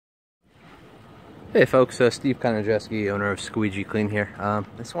Hey folks, Steve Kondrajeski, owner of Squeegee Clean here. I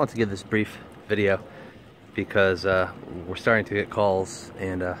just wanted to give this brief video because we're starting to get calls,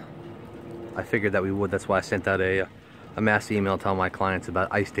 and I figured that we would. That's why I sent out a mass email to all my clients about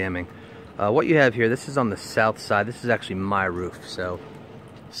ice damming. What you have here, this is on the south side. This is actually my roof, so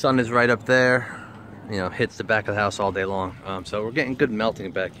sun is right up there, you know, hits the back of the house all day long. So we're getting good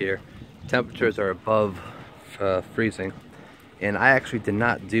melting back here. Temperatures are above freezing. And I actually did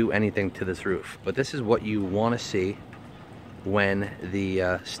not do anything to this roof, but this is what you want to see when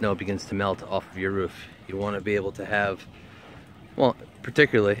the snow begins to melt off of your roof. You want to be able to have, well,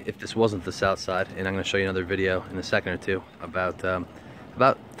 particularly if this wasn't the south side, and I'm going to show you another video in a second or two, about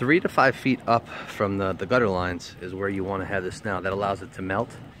 3 to 5 feet up from the gutter lines is where you want to have the snow. That allows it to melt.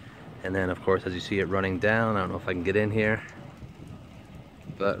 And then of course, as you see it running down, I don't know if I can get in here,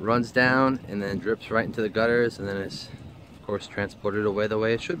 but it runs down and then drips right into the gutters, and then it's of course transported away the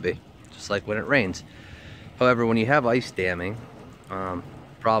way it should be, just like when it rains. However, when you have ice damming,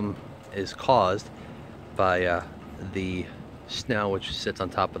 problem is caused by the snow which sits on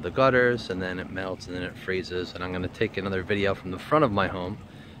top of the gutters, and then it melts and then it freezes. And I'm going to take another video from the front of my home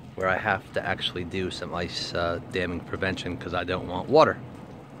where I have to actually do some ice damming prevention because I don't want water.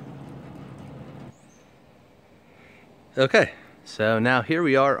 Okay, so now here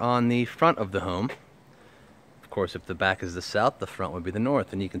we are on the front of the home. Of course, if the back is the south, the front would be the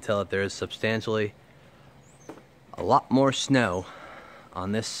north, and you can tell that there is substantially a lot more snow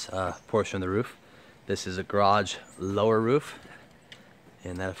on this portion of the roof. This is a garage lower roof,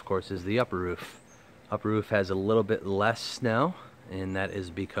 and that of course is the upper roof. Upper roof has a little bit less snow, and that is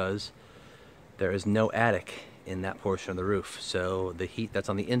because there is no attic in that portion of the roof. So the heat that's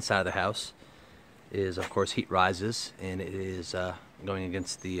on the inside of the house is, of course, heat rises, and it is going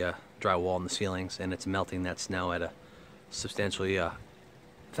against the drywall and the ceilings, and it's melting that snow at a substantially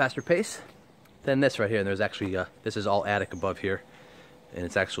faster pace than this right here. And there's actually this is all attic above here, and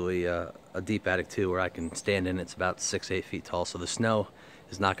it's actually a deep attic too, where I can stand in. It's about 6-8 feet tall, so the snow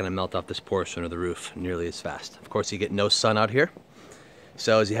is not going to melt off this portion of the roof nearly as fast. Of course, you get no sun out here,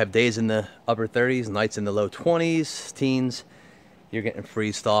 so as you have days in the upper 30s, nights in the low 20s, teens, you're getting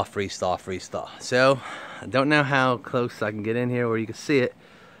freeze thaw, freeze thaw, freeze thaw. So I don't know how close I can get in here where you can see it,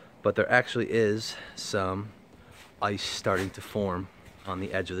 but there actually is some ice starting to form on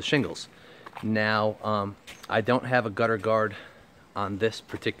the edge of the shingles. Now, I don't have a gutter guard on this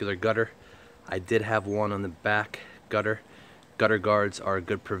particular gutter. I did have one on the back gutter. Gutter guards are a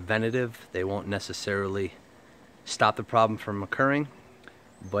good preventative. They won't necessarily stop the problem from occurring,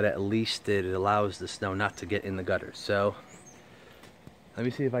 but at least it allows the snow not to get in the gutters. So let me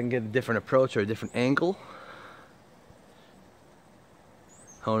see if I can get a different approach or a different angle.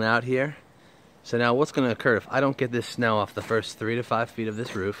 Hone out here. So now what's going to occur if I don't get this snow off the first 3 to 5 feet of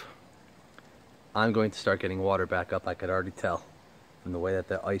this roof? I'm going to start getting water back up. I could already tell from the way that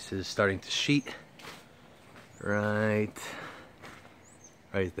the ice is starting to sheet. Right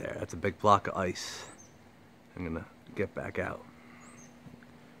there. That's a big block of ice. I'm going to get back out.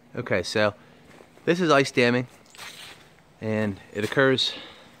 Okay, so this is ice damming, and it occurs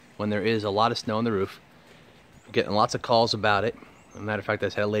when there is a lot of snow on the roof. I'm getting lots of calls about it. As a matter of fact, I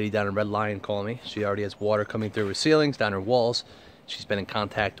just had a lady down in Red Lion call me. She already has water coming through her ceilings, down her walls. She's been in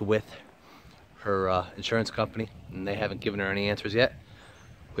contact with her insurance company, and they haven't given her any answers yet.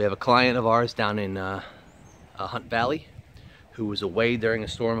 We have a client of ours down in Hunt Valley who was away during a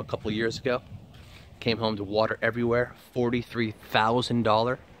storm a couple of years ago. Came home to water everywhere.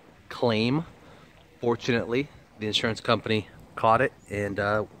 $43,000 claim. Fortunately, the insurance company caught it,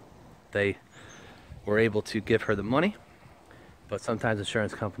 and they were able to give her the money. But sometimes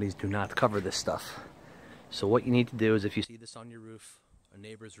insurance companies do not cover this stuff. So what you need to do is, if you see this on your roof, a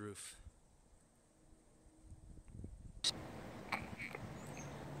neighbor's roof,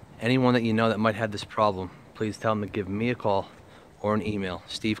 anyone that you know that might have this problem, please tell them to give me a call or an email.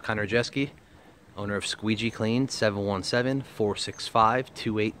 Steve Kondrajeski, owner of Squeegee Clean,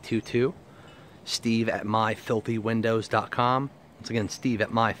 717-465-2822. Steve at myfilthywindows.com. Once again, Steve at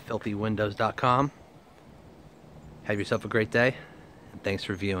myfilthywindows.com. Have yourself a great day, and thanks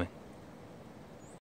for viewing.